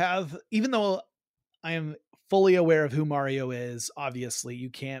also have, even though I am fully aware of who Mario is, obviously you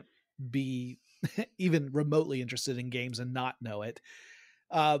can't be even remotely interested in games and not know it.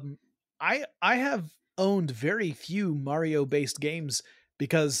 I have owned very few Mario based games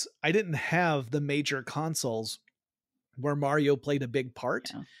because I didn't have the major consoles where Mario played a big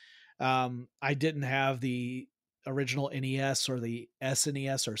part. Yeah. I didn't have the original NES or the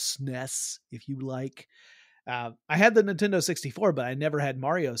SNES or SNES, if you like. I had the Nintendo 64, but I never had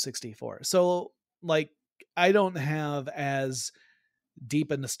Mario 64. So like, I don't have as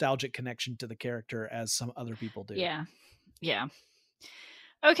deep a nostalgic connection to the character as some other people do. Yeah. Yeah.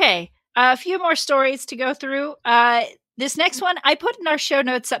 Okay, a few more stories to go through. This next one I put in our show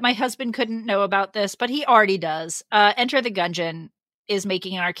notes that my husband couldn't know about this, but he already does. Enter the Gungeon is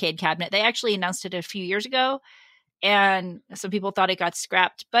making an arcade cabinet. They actually announced it a few years ago, and some people thought it got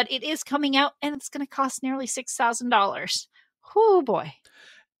scrapped, but it is coming out, and it's going to cost nearly $6,000. Whoo boy!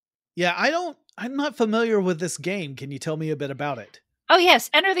 Yeah, I'm not familiar with this game. Can you tell me a bit about it? Oh yes,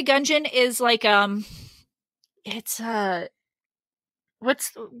 Enter the Gungeon is like it's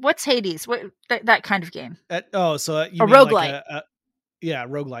what's Hades? What that kind of game? You A mean like roguelite. yeah,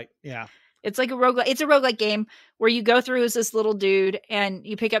 roguelite. Yeah. It's like a roguelike. It's a roguelike game where you go through as this little dude and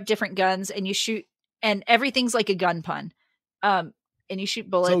you pick up different guns and you shoot, and everything's like a gun pun. And you shoot So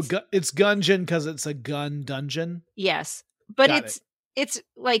bullets. it's Gungeon because it's a gun dungeon. Yes, but Got it's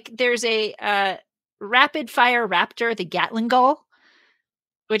like there's a rapid fire raptor, the Gatling gull,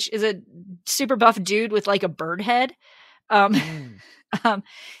 which is a super buff dude with like a bird head.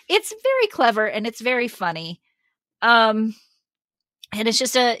 It's very clever and it's very funny. And it's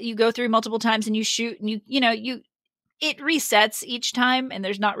just you go through multiple times and you shoot and it resets each time and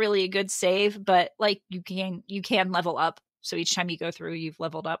there's not really a good save, but like you can level up. So each time you go through, you've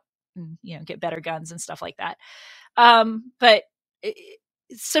leveled up and get better guns and stuff like that. But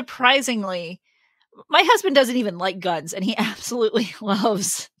surprisingly, my husband doesn't even like guns and he absolutely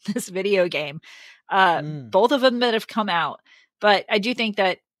loves this video game. Both of them that have come out. But I do think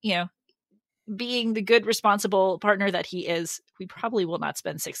that, being the good, responsible partner that he is, we probably will not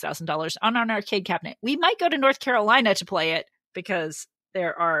spend $6,000 on an arcade cabinet. We might go to North Carolina to play it because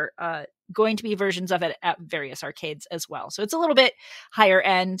there are going to be versions of it at various arcades as well. So it's a little bit higher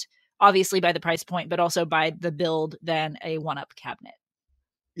end, obviously by the price point, but also by the build than a one-up cabinet.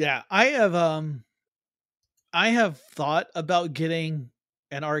 Yeah, I have thought about getting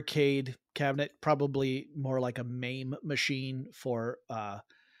an arcade cabinet, probably more like a MAME machine for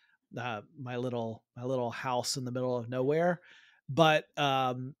my little house in the middle of nowhere. But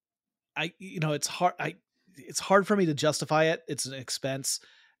it's hard. It's hard for me to justify it. It's an expense,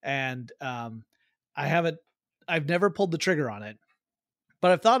 and I've never pulled the trigger on it.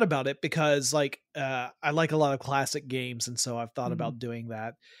 But I've thought about it because I like a lot of classic games, and so I've thought about doing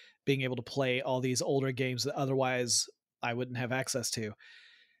that, being able to play all these older games that otherwise I wouldn't have access to.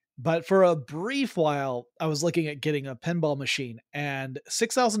 But for a brief while, I was looking at getting a pinball machine, and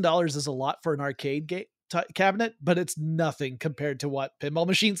 $6,000 is a lot for an arcade cabinet, but it's nothing compared to what pinball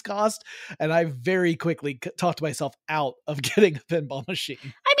machines cost. And I very quickly talked myself out of getting a pinball machine.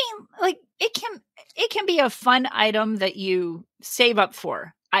 I mean, like it can be a fun item that you save up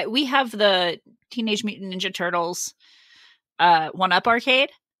for. We have the Teenage Mutant Ninja Turtles one-up arcade,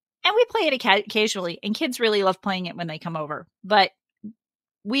 and we play it occasionally, and kids really love playing it when they come over. But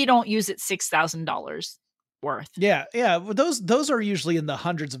we don't use it $6,000 worth. Yeah. Those are usually in the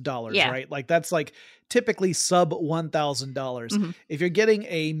hundreds of dollars, right? Like that's like typically sub $1,000. If you're getting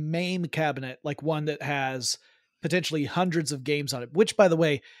a MAME cabinet, like one that has potentially hundreds of games on it, which by the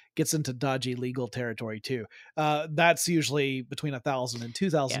way gets into dodgy legal territory too. That's usually between $1,000 and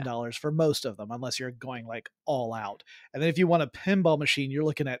 $2,000 for most of them, unless you're going like all out. And then if you want a pinball machine, you're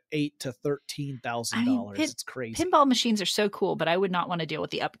looking at $8,000 to $13,000. It's crazy. Pinball machines are so cool, but I would not want to deal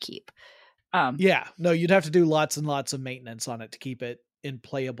with the upkeep. No, you'd have to do lots and lots of maintenance on it to keep it in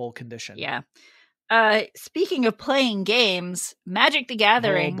playable condition. Yeah. Speaking of playing games, Magic the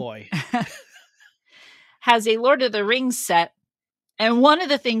Gathering has a Lord of the Rings set. And one of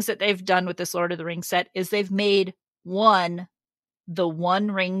the things that they've done with this Lord of the Rings set is they've made the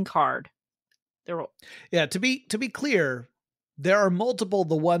One Ring card. To be clear, there are multiple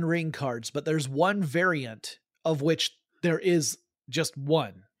the One Ring cards, but there's one variant of which there is just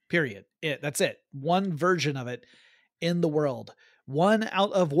one. Period. That's it. One version of it in the world. 1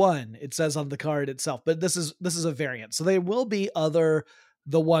 out of 1, it says on the card itself. But this is a variant. So there will be other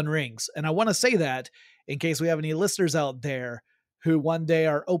the One Rings. And I want to say that in case we have any listeners out there who one day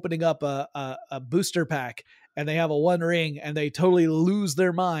are opening up a booster pack and they have a One Ring and they totally lose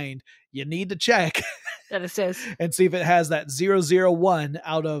their mind, you need to check that it says and see if it has that 001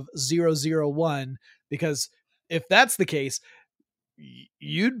 out of 001, because if that's the case,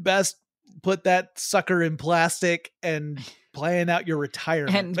 you'd best put that sucker in plastic and plan out your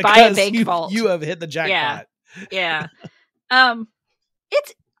retirement and buy a bank vault. You have hit the jackpot. Yeah.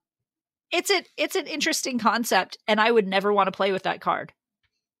 It's an interesting concept, and I would never want to play with that card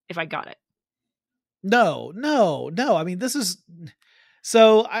if I got it. No. I mean,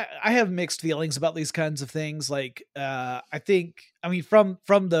 so I have mixed feelings about these kinds of things. Like, I mean, from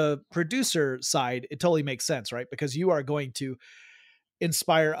the producer side, it totally makes sense, right? Because you are going to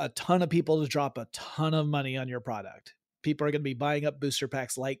inspire a ton of people to drop a ton of money on your product. people are going to be buying up booster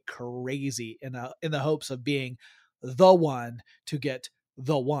packs like crazy in the hopes of being the one to get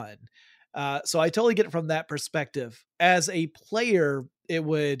the one. So I totally get it from that perspective. As a player, it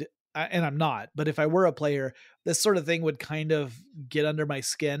would, and I'm not, but if I were a player, this sort of thing would kind of get under my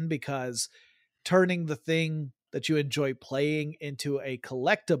skin, because turning the thing that you enjoy playing into a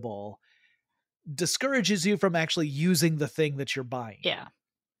collectible discourages you from actually using the thing that you're buying. Yeah.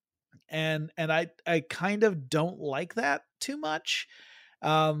 And I kind of don't like that too much.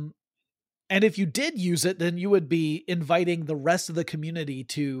 And if you did use it, then you would be inviting the rest of the community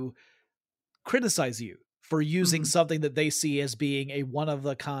to criticize you for using something that they see as being a one of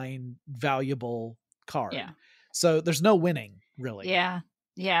a kind valuable card. Yeah. So there's no winning, really. Yeah.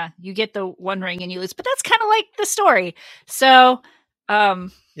 Yeah. You get the one ring and you lose, but that's kind of like the story. So,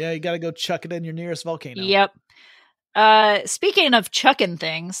 yeah, you got to go chuck it in your nearest volcano. Yep. Speaking of chucking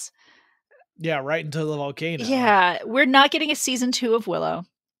things. Yeah, right into the volcano. Yeah, we're not getting a season 2 of Willow,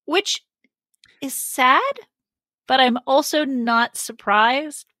 which is sad, but I'm also not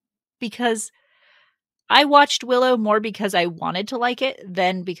surprised, because I watched Willow more because I wanted to like it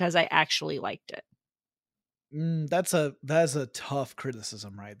than because I actually liked it. That's a tough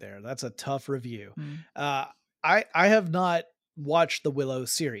criticism right there. That's a tough review. I have not watched the Willow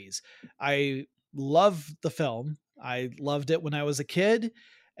series. I love the film. I loved it when I was a kid,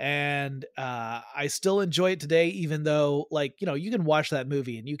 and I still enjoy it today, even though, like, you know, you can watch that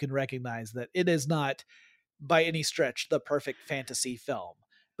movie and you can recognize that it is not by any stretch the perfect fantasy film,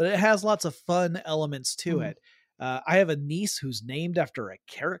 but it has lots of fun elements to it. I have a niece who's named after a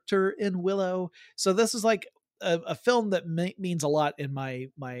character in Willow, so this is like a film that means a lot in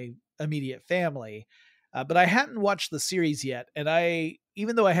my immediate family. But I hadn't watched the series yet, and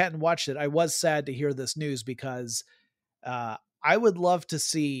even though I hadn't watched it, I was sad to hear this news, because I would love to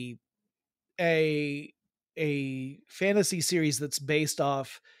see a fantasy series that's based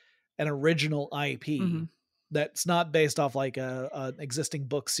off an original IP, that's not based off like an existing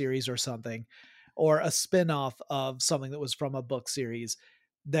book series or something, or a spin-off of something that was from a book series,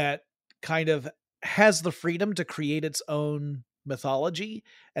 that kind of has the freedom to create its own mythology.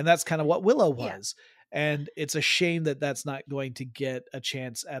 And that's kind of what Willow was. And it's a shame that that's not going to get a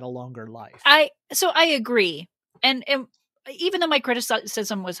chance at a longer life. I agree. And even though my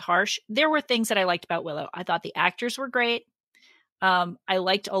criticism was harsh, there were things that I liked about Willow. I thought the actors were great. I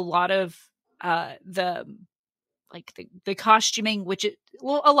liked a lot of the costuming,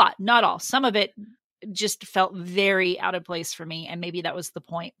 a lot, not all. Some of it just felt very out of place for me, and maybe that was the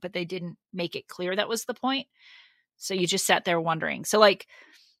point, but they didn't make it clear that was the point. So you just sat there wondering. So, like,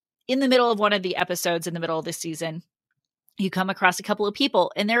 in the middle of one of the episodes in the middle of this season, you come across a couple of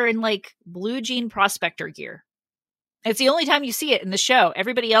people and they're in like blue jean prospector gear. It's the only time you see it in the show.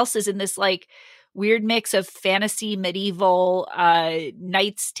 Everybody else is in this like weird mix of fantasy, medieval,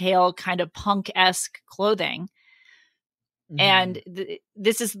 Knight's Tale kind of punk-esque clothing. And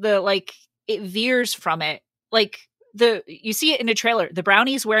this is it veers from it. Like, you see it in a trailer. The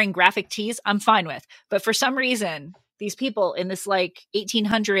brownies wearing graphic tees, I'm fine with. But for some reason, these people in this like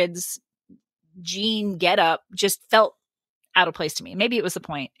 1800s jean getup just felt out of place to me. Maybe it was the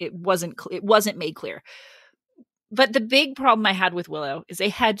point. It wasn't made clear. But the big problem I had with Willow is they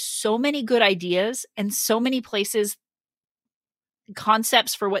had so many good ideas and so many places,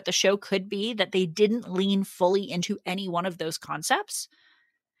 concepts for what the show could be, that they didn't lean fully into any one of those concepts.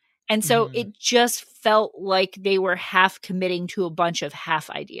 And so it just felt like they were half committing to a bunch of half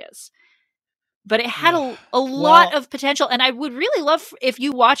ideas. But it had a lot of potential. And I would really love, if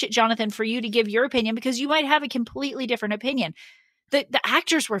you watch it, Jonathan, for you to give your opinion, because you might have a completely different opinion. The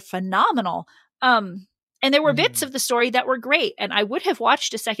actors were phenomenal. And there were bits of the story that were great. And I would have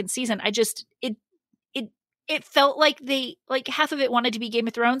watched a second season. I just, it felt like half of it wanted to be Game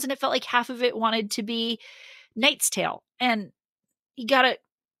of Thrones, and it felt like half of it wanted to be Knight's Tale. And you got to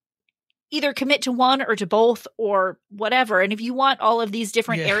either commit to one or to both or whatever. And if you want all of these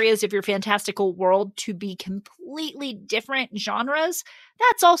different areas of your fantastical world to be completely different genres,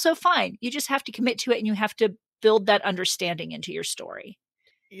 that's also fine. You just have to commit to it, and you have to build that understanding into your story.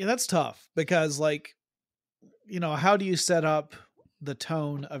 Yeah, that's tough, because, like, you know, how do you set up the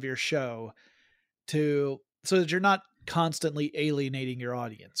tone of your show so that you're not constantly alienating your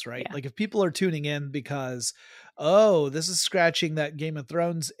audience, right? Like, if people are tuning in because, oh, this is scratching that Game of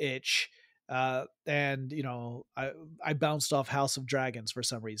Thrones itch, and, you know, I bounced off House of Dragons for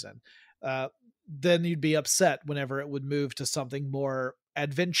some reason, then you'd be upset whenever it would move to something more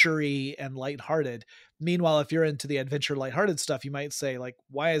adventure-y and lighthearted. Meanwhile, if you're into the adventure lighthearted stuff, you might say, like,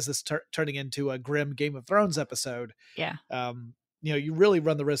 why is this turning into a grim Game of Thrones episode? Yeah. You know, you really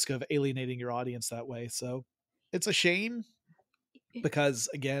run the risk of alienating your audience that way. So it's a shame because,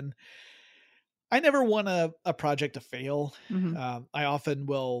 again, I never want a project to fail. Mhm. I often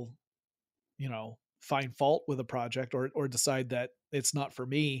will, find fault with a project or decide that it's not for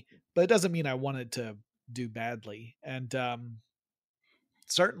me, but it doesn't mean I want it to do badly. And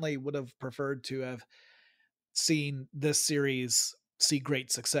certainly would have preferred to have seen this series see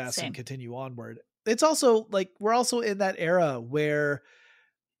great success and Same. continue onward. It's also like we're also in that era where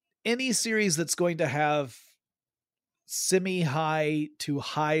any series that's going to have semi-high to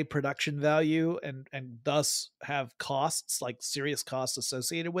high production value and thus have costs, like serious costs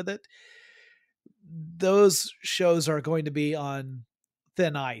associated with it, those shows are going to be on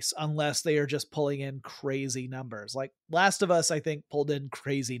thin ice unless they are just pulling in crazy numbers. Like Last of Us, I think, pulled in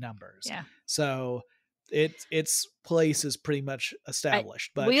crazy numbers. Yeah. So its place is pretty much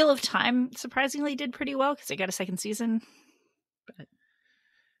established. But Wheel of Time surprisingly did pretty well because it got a second season. But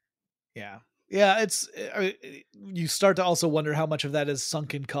yeah. It's you start to also wonder how much of that is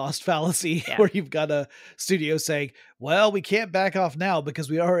sunken cost fallacy, Yeah. where you've got a studio saying, well, we can't back off now because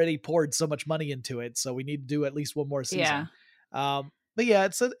we already poured so much money into it, so we need to do at least one more season. But yeah,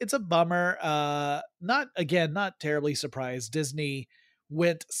 it's a bummer. Not terribly surprised. Disney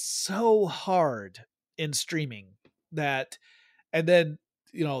went so hard in streaming that, and then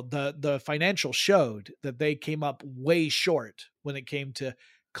the financial showed that they came up way short when it came to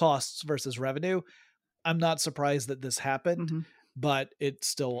costs versus revenue. I'm not surprised that this happened, Mhm. but it's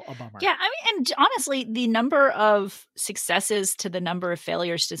still a bummer. Yeah, I mean, and honestly, the number of successes to the number of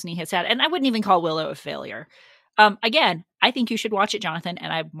failures Disney has had, and I wouldn't even call Willow a failure. Again, I think you should watch it, Jonathan,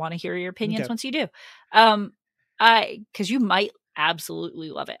 and I want to hear your opinions Okay. once you do. Because you might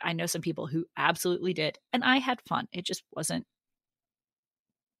absolutely love it. I know some people who absolutely did, and I had fun. It just wasn't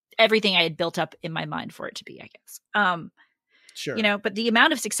everything I had built up in my mind for it to be, I guess. Sure. But the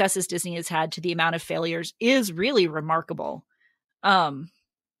amount of successes Disney has had to the amount of failures is really remarkable. Because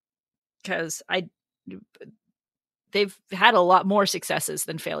they've had a lot more successes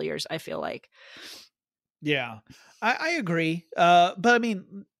than failures, I feel like. Yeah, I agree. But I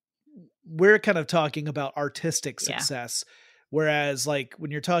mean, we're kind of talking about artistic success, whereas like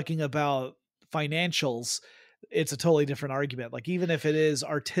when you're talking about financials, it's a totally different argument. Like even if it is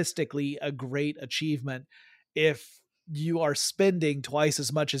artistically a great achievement, if you are spending twice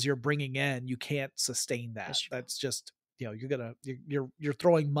as much as you're bringing in, you can't sustain that. That's just, you're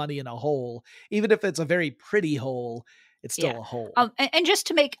throwing money in a hole. Even if it's a very pretty hole, it's still a hole. And just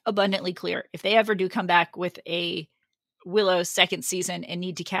to make abundantly clear, if they ever do come back with a Willow second season and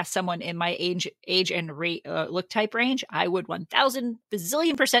need to cast someone in my age and rate look type range, I would 1000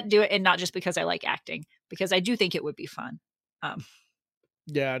 bazillion% do it, and not just because I like acting, because I do think it would be fun.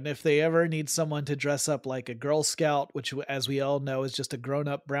 Yeah, and if they ever need someone to dress up like a Girl Scout, which as we all know is just a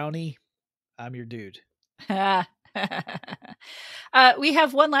grown-up brownie, I'm your dude. We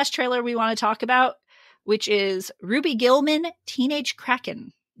have one last trailer we want to talk about, which is Ruby Gillman, Teenage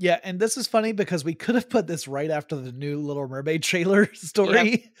Kraken. Yeah, and this is funny because we could have put this right after the new Little Mermaid trailer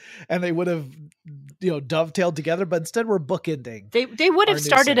story, and they would have, dovetailed together. But instead, we're bookending. They would have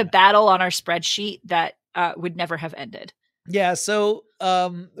started a battle on our spreadsheet that would never have ended. Yeah. So,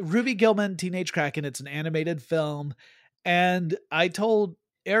 Ruby Gillman, Teenage Kraken. It's an animated film, and I told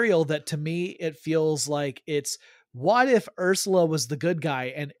Ariel that to me it feels like it's, what if Ursula was the good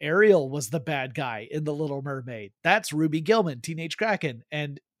guy and Ariel was the bad guy in The Little Mermaid? That's Ruby Gillman, Teenage Kraken.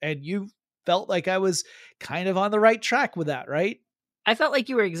 And you felt like I was kind of on the right track with that, right? I felt like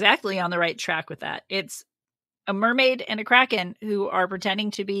you were exactly on the right track with that. It's a mermaid and a kraken who are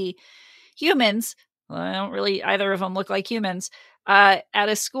pretending to be humans. Well, I don't really, either of them look like humans, at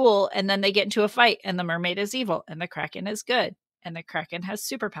a school, and then they get into a fight, and the mermaid is evil and the kraken is good. And the kraken has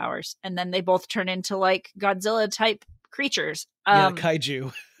superpowers, and then they both turn into like Godzilla type creatures.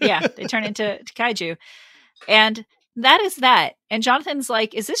 Kaiju. Yeah, they turn into kaiju, and that is that. And Jonathan's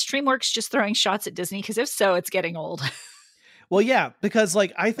like, "Is this DreamWorks just throwing shots at Disney? Because if so, it's getting old." Well, yeah, because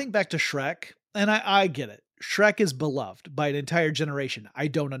like I think back to Shrek, and I get it. Shrek is beloved by an entire generation. I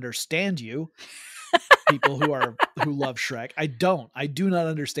don't understand you, people who love Shrek. I do not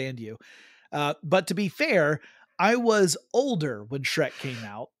understand you. But to be fair, I was older when Shrek came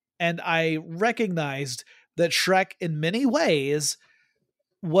out, and I recognized that Shrek in many ways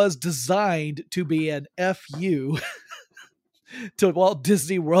was designed to be an FU to Walt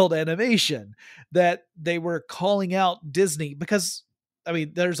Disney World Animation, that they were calling out Disney because, I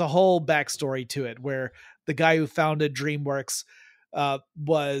mean, there's a whole backstory to it where the guy who founded DreamWorks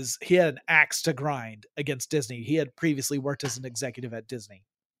he had an axe to grind against Disney. He had previously worked as an executive at Disney.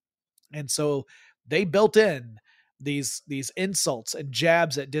 And so they built in these insults and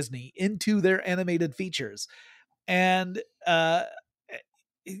jabs at Disney into their animated features. And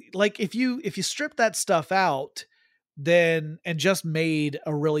like if you strip that stuff out, then and just made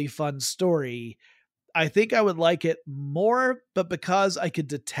a really fun story, I think I would like it more. But because I could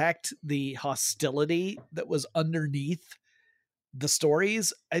detect the hostility that was underneath the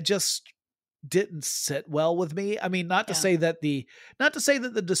stories, I just didn't sit well with me. I mean, not to say that the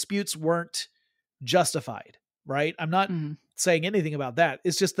disputes weren't justified, right? I'm not saying anything about that.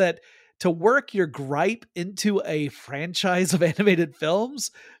 It's just that to work your gripe into a franchise of animated films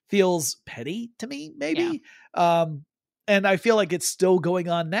feels petty to me, maybe. And I feel like it's still going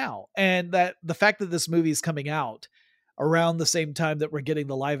on now. And that the fact that this movie is coming out around the same time that we're getting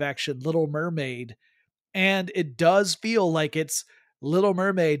the live action Little Mermaid, and it does feel like it's Little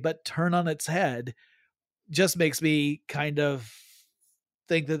Mermaid, but turn on its head, just makes me kind of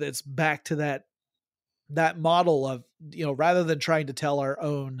think that it's back to that model of, rather than trying to tell our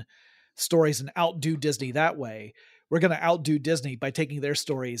own stories and outdo Disney that way, we're going to outdo Disney by taking their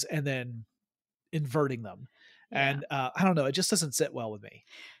stories and then inverting them. Yeah. And I don't know, it just doesn't sit well with me.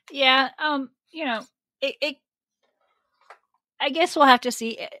 Yeah. It I guess we'll have to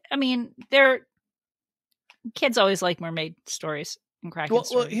see. I mean, kids always like mermaid stories and Kraken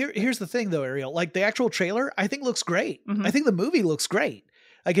stories. Well, here's the thing though, Ariel, like the actual trailer, I think looks great. I think the movie looks great.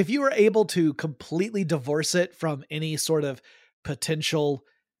 Like if you were able to completely divorce it from any sort of potential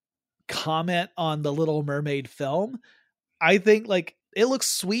comment on the Little Mermaid film, I think like it looks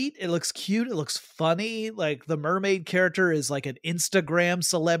sweet. It looks cute. It looks funny. Like the mermaid character is like an Instagram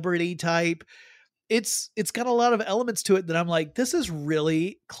celebrity type. It's got a lot of elements to it that I'm like, this is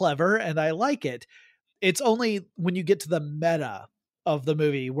really clever and I like it. It's only when you get to the meta of the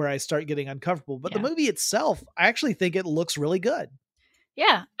movie where I start getting uncomfortable. But the movie itself, I actually think it looks really good.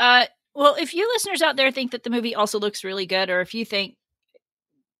 Yeah. Well, if you listeners out there think that the movie also looks really good, or if you think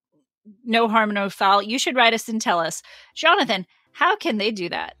no harm, no foul, you should write us and tell us. Jonathan, how can they do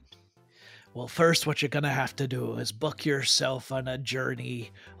that? Well, first, what you're going to have to do is book yourself on a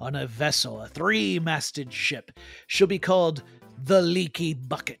journey on a vessel, a 3-masted ship. She'll be called the Leaky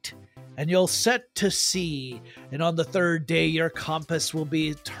Bucket. And you'll set to sea, and on the 3rd day, your compass will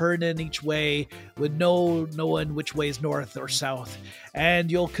be turning each way with no knowing which way is north or south.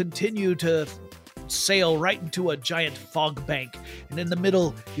 And you'll continue to sail right into a giant fog bank, and in the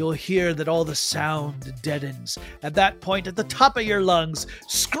middle, you'll hear that all the sound deadens. At that point, at the top of your lungs,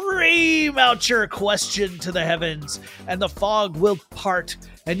 scream out your question to the heavens, and the fog will part,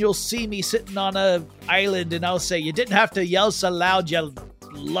 and you'll see me sitting on an island, and I'll say, "You didn't have to yell so loud, you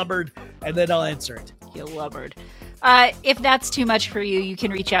lubbered," and then I'll answer it. You lubbered. If that's too much for you, you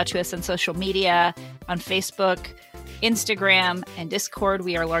can reach out to us on social media, on Facebook, Instagram, and Discord.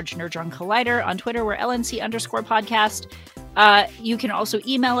 We are Large Nerdron Collider. On Twitter, we're LNC_podcast. You can also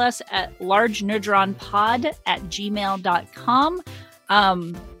email us at largenerdronpod@gmail.com.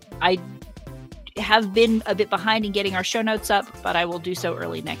 I have been a bit behind in getting our show notes up, but I will do so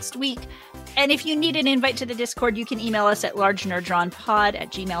early next week. And if you need an invite to the Discord, you can email us at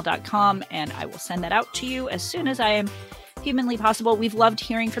largenerdronpod@gmail.com, and I will send that out to you as soon as I am humanly possible. We've loved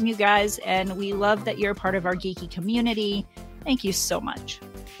hearing from you guys, and we love that you're a part of our geeky community. Thank you so much.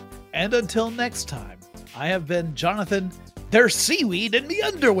 And until next time, I have been Jonathan, there's seaweed in me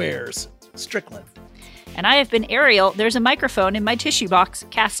underwears, Strickland. And I have been Ariel, there's a microphone in my tissue box,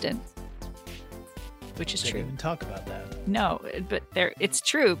 Caston. Which is true. Didn't even talk about that. No, but it's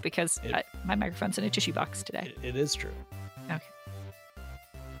true because my microphone's in a tissue box today. It is true. Okay.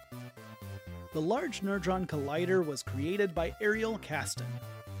 The Large Nerdron Collider was created by Ariel Caston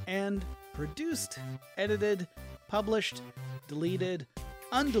and produced, edited, published, deleted,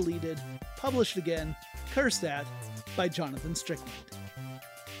 undeleted, published again, cursed at by Jonathan Strickland.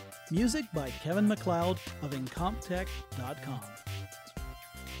 Music by Kevin MacLeod of Incomptech.com.